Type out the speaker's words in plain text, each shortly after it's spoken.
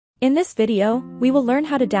In this video, we will learn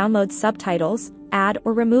how to download subtitles, add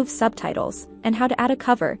or remove subtitles, and how to add a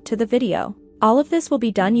cover to the video. All of this will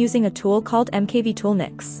be done using a tool called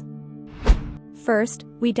MKVtoolnix. First,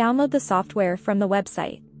 we download the software from the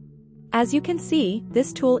website. As you can see,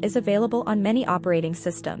 this tool is available on many operating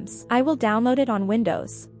systems. I will download it on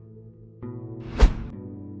Windows.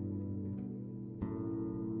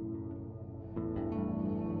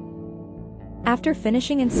 After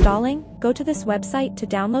finishing installing, go to this website to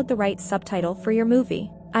download the right subtitle for your movie.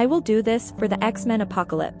 I will do this for the X-Men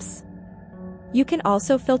Apocalypse. You can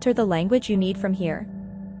also filter the language you need from here.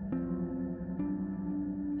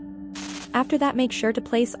 After that, make sure to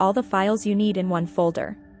place all the files you need in one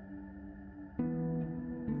folder.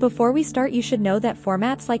 Before we start, you should know that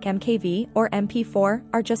formats like MKV or MP4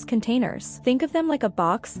 are just containers. Think of them like a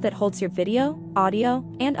box that holds your video, audio,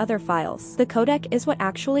 and other files. The codec is what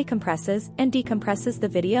actually compresses and decompresses the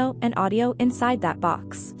video and audio inside that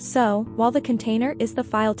box. So, while the container is the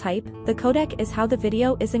file type, the codec is how the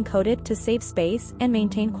video is encoded to save space and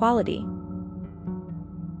maintain quality.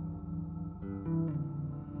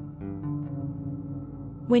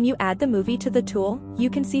 When you add the movie to the tool, you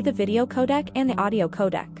can see the video codec and the audio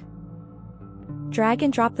codec. Drag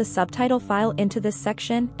and drop the subtitle file into this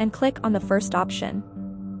section and click on the first option.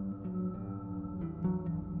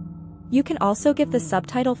 You can also give the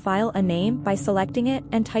subtitle file a name by selecting it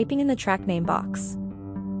and typing in the track name box.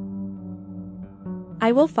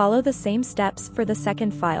 I will follow the same steps for the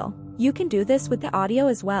second file. You can do this with the audio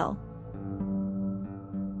as well.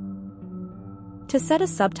 To set a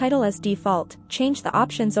subtitle as default, change the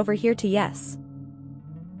options over here to yes.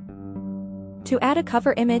 To add a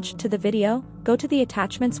cover image to the video, go to the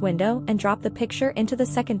attachments window and drop the picture into the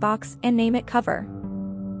second box and name it cover.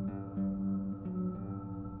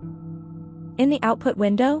 In the output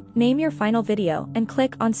window, name your final video and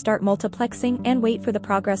click on Start Multiplexing and wait for the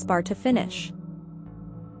progress bar to finish.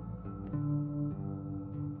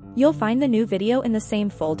 You'll find the new video in the same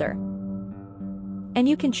folder. And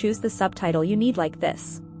you can choose the subtitle you need like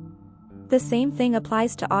this. The same thing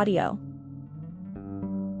applies to audio.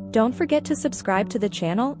 Don't forget to subscribe to the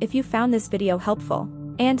channel if you found this video helpful,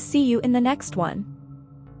 and see you in the next one.